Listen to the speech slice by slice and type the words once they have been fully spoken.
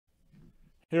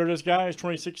Here it is, guys,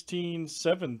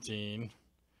 2016-17.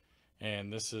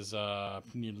 And this is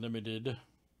Panini Limited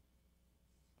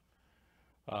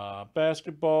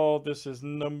basketball. This is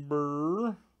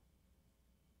number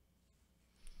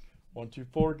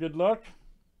 124. Good luck.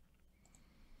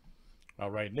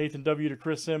 All right, Nathan W. to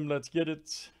Chris M. Let's get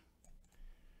it.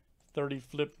 30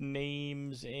 flip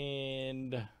names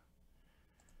and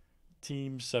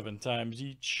teams 7 times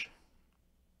each.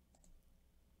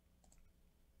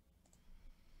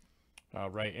 All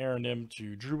right, Aaron M.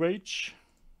 to Drew H.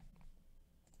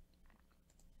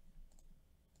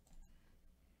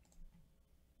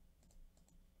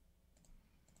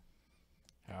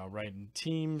 All right, and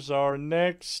teams are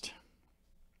next.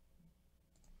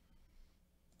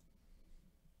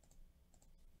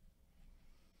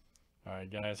 All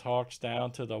right, guys, Hawks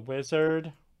down to the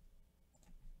Wizard.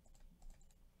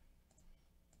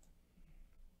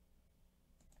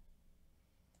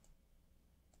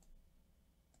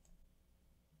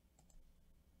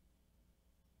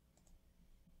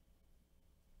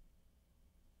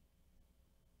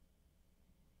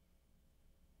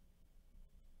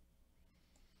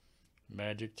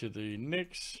 Magic to the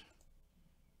Knicks.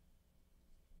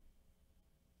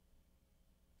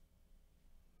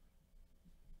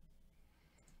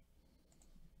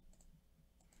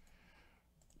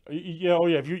 Yeah, oh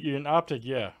yeah, if you're in Optic,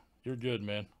 yeah, you're good,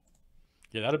 man.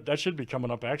 Yeah, that should be coming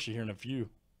up actually here in a few.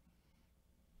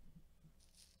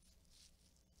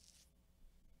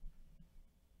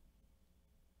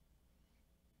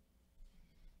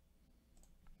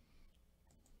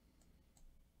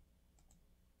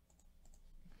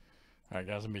 All right,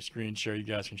 guys, let me screen share. You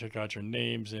guys can check out your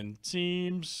names and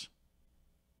teams.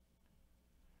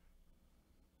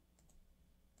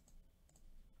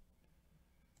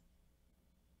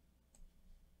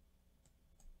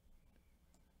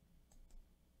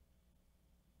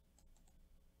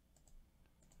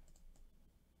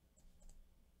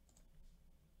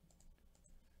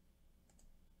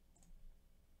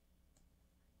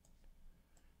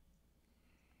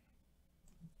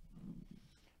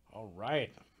 All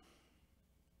right.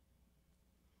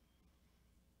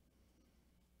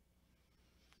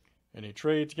 Any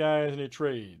trades, guys? Any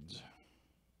trades?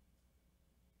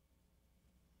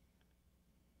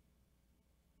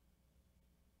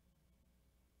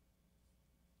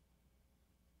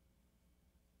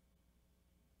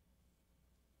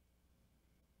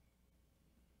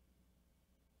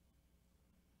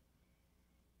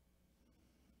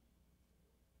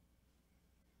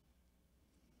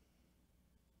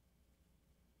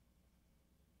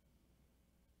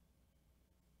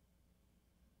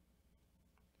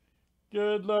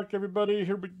 Good luck, everybody.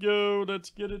 Here we go.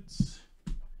 Let's get it.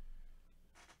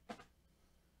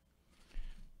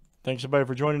 Thanks, everybody,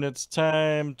 for joining. It's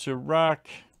time to rock.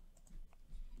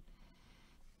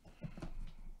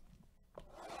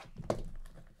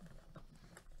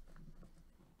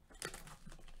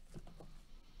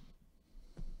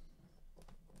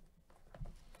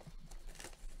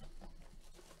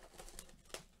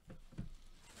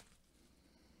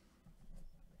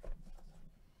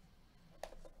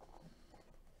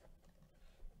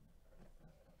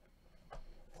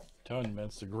 Telling you, man,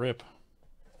 it's the grip.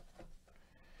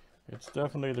 It's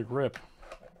definitely the grip.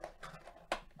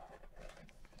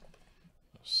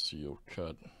 Seal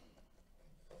cut.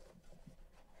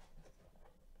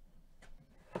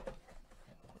 There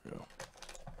we go.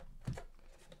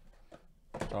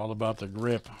 It's all about the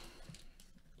grip.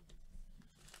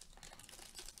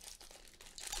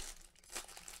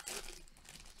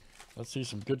 Let's see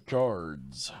some good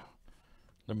cards.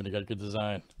 Limited got good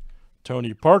design.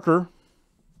 Tony Parker.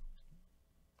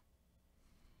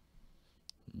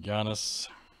 Giannis.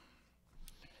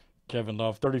 Kevin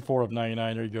Love, 34 of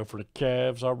 99. There you go for the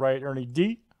Cavs. All right, Ernie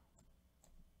D.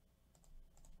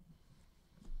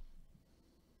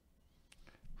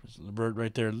 There's the bird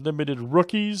right there. Limited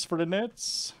rookies for the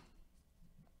Nets.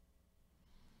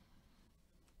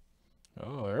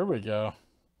 Oh, there we go.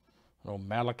 Oh,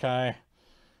 Malachi.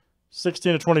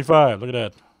 16 of 25. Look at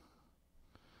that.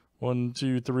 1,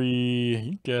 2,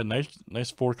 3. Yeah, nice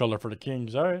 4-color for the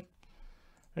Kings. All right.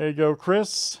 There you go,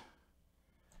 Chris.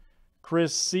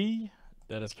 Chris C.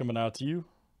 That is coming out to you.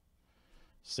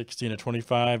 16 of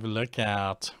 25. Look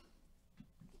out.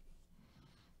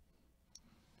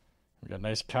 We got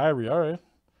nice Kyrie. All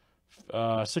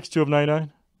right. 62 of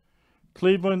 99.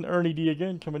 Cleveland. Ernie D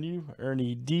again coming to you.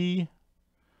 Ernie D.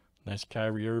 Nice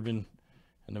Kyrie Irving.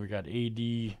 And then we got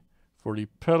AD for the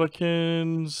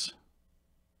Pelicans.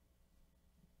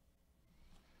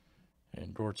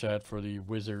 And Gortat for the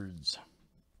Wizards.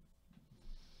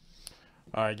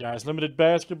 All right, guys. Limited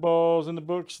basketballs in the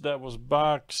books. That was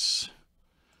box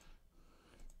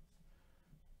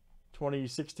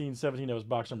 2016-17. That was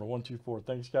box number 124.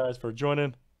 Thanks, guys, for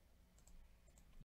joining.